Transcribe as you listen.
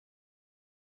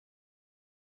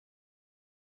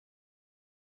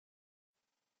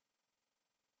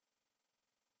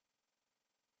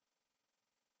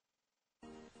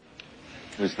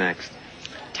Who's next?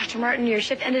 Dr. Martin, your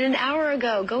shift ended an hour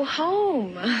ago. Go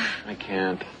home. I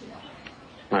can't.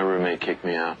 My roommate kicked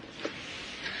me out.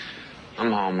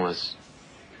 I'm homeless.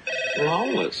 I'm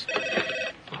homeless.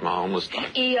 I'm a homeless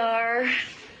doctor. ER.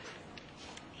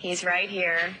 He's right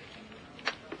here.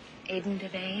 Aiden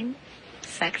Devane.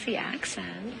 Sexy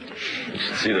accent. You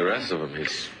should see the rest of him.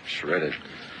 He's shredded.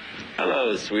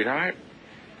 Hello, sweetheart.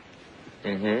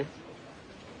 Mm-hmm.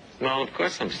 Well, of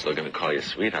course I'm still going to call you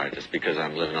sweetheart just because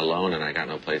I'm living alone and I got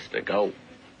no place to go.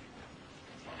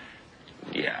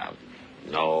 Yeah.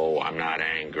 No, I'm not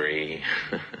angry.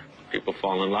 People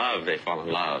fall in love. They fall in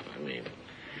love. I mean,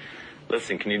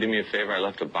 listen, can you do me a favor? I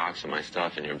left a box of my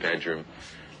stuff in your bedroom.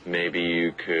 Maybe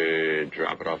you could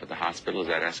drop it off at the hospital. Is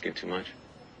that asking too much?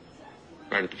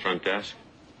 Right at the front desk?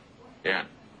 Yeah.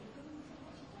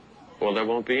 Well, there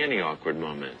won't be any awkward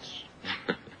moments.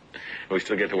 We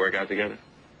still get to work out together?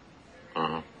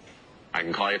 Uh-huh. I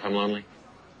can call you if I'm lonely?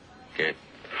 Good.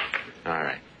 All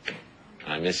right.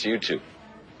 I miss you, too.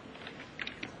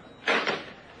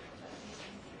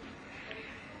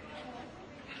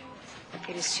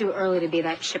 It is too early to be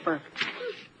that chipper.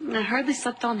 I hardly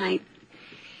slept all night.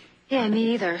 Yeah,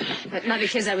 me either. But not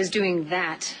because I was doing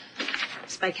that.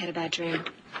 Spike had a bad dream.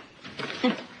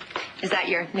 Is that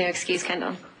your new excuse,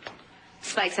 Kendall?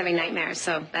 Spike's having nightmares,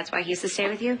 so that's why he used to stay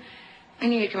with you? I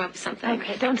knew you'd come up with something.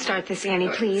 Okay, don't start this, Annie,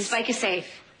 please. Spike is safe.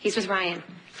 He's with Ryan.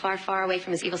 Far, far away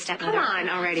from his evil stepmother. Come on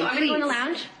already, so I'm going to go in the please.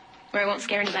 lounge where I won't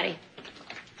scare anybody.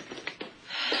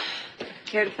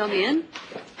 Care to fill me in?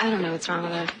 I don't know what's wrong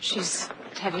with her. She's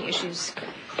having issues.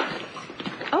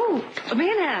 Oh,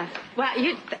 Amanda. Wow,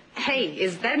 hey,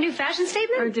 is that a new fashion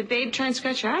statement? Or did Babe try and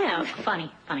scratch your eye out?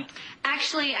 Funny.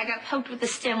 Actually, I got poked with the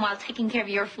stem while taking care of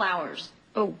your flowers.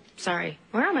 Oh, sorry.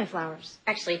 Where are my flowers?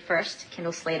 Actually, first,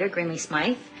 Kendall Slater, Grinley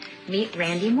Smythe. Meet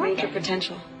Randy Morgan. Major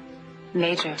potential.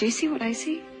 Major. Do you see what I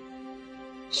see?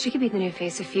 She could be the new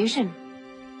face of Fusion.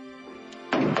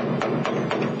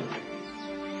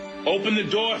 Open the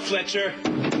door, Fletcher.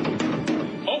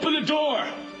 Open the door.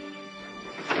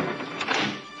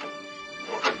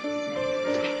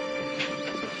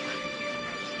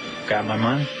 Got my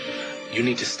money? You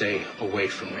need to stay away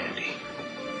from Randy.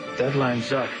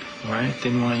 Deadline's up, right?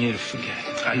 Didn't want you to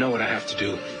forget. I know what I have to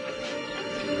do.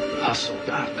 Hustle,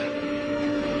 Doc.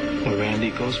 When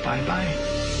Randy goes bye-bye.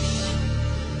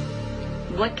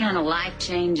 What kind of life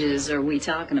changes are we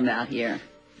talking about here?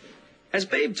 Has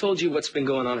Babe told you what's been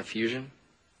going on at Fusion?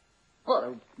 Well,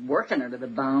 they're working her to the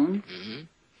bone. Mm-hmm.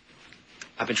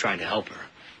 I've been trying to help her.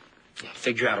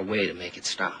 Figure out a way to make it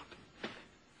stop.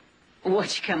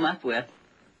 What'd you come up with?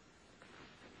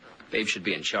 Babe should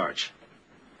be in charge.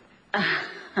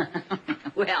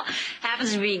 Well,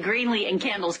 happens to be Greenlee and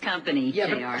Kendall's company. Yeah,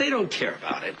 JR. but they don't care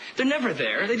about it. They're never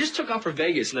there. They just took off for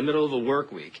Vegas in the middle of a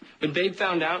work week. When Babe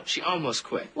found out, she almost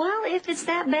quit. Well, if it's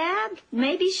that bad,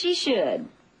 maybe she should.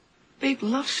 Babe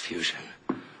loves Fusion.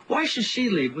 Why should she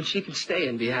leave when she can stay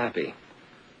and be happy?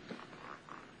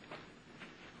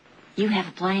 You have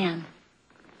a plan.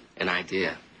 An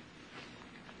idea.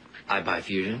 I buy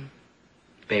Fusion.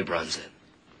 Babe runs it.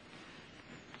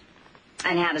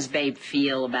 And how does Babe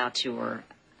feel about your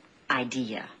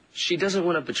idea? She doesn't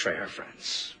want to betray her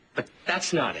friends. But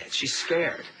that's not it. She's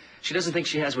scared. She doesn't think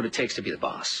she has what it takes to be the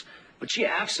boss. But she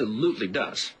absolutely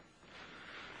does.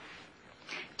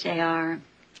 JR,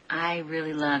 I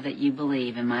really love that you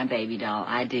believe in my baby doll.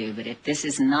 I do. But if this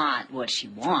is not what she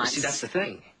wants... See, that's the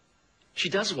thing. She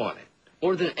does want it.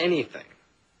 More than anything.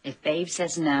 If Babe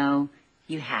says no,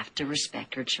 you have to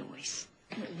respect her choice.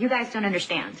 You guys don't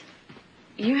understand.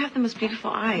 You have the most beautiful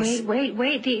eyes.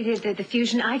 Wait. The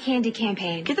Fusion Eye Candy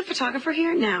campaign. Get the photographer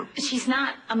here now. She's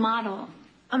not a model.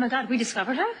 Oh, my God, we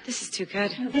discovered her? This is too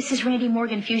good. This is Randy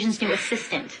Morgan, Fusion's new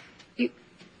assistant.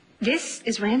 This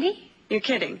is Randy? You're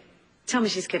kidding. Tell me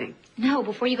she's kidding. No,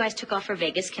 before you guys took off for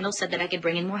Vegas, Kendall said that I could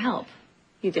bring in more help.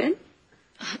 You did?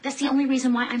 That's the only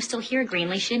reason why I'm still here,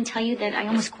 Greenlee. She didn't tell you that I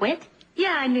almost quit?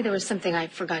 Yeah, I knew there was something I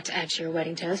forgot to add to your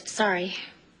wedding toast. Sorry.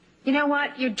 You know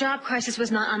what? Your job crisis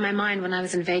was not on my mind when I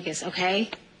was in Vegas,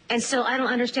 okay? And still, I don't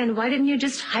understand. Why didn't you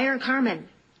just hire Carmen?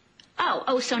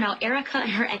 Oh, so now Erica and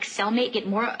her ex-cellmate get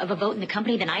more of a vote in the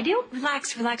company than I do?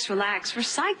 Relax. We're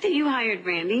psyched that you hired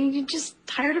Randy. You just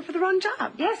hired her for the wrong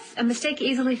job. Yes, a mistake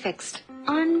easily fixed.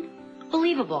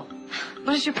 Unbelievable.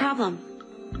 What is your problem?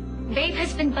 Babe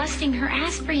has been busting her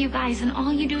ass for you guys, and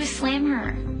all you do is slam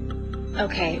her.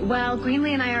 Okay, well,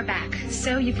 Greenlee and I are back,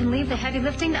 so you can leave the heavy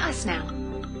lifting to us now.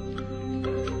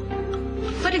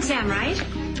 Foot exam, right?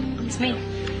 It's me.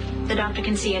 The doctor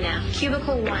can see you now.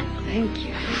 Cubicle 1. Thank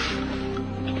you.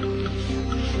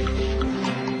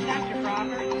 Dr.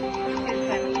 Roberts,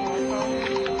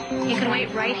 You can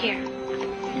wait right here.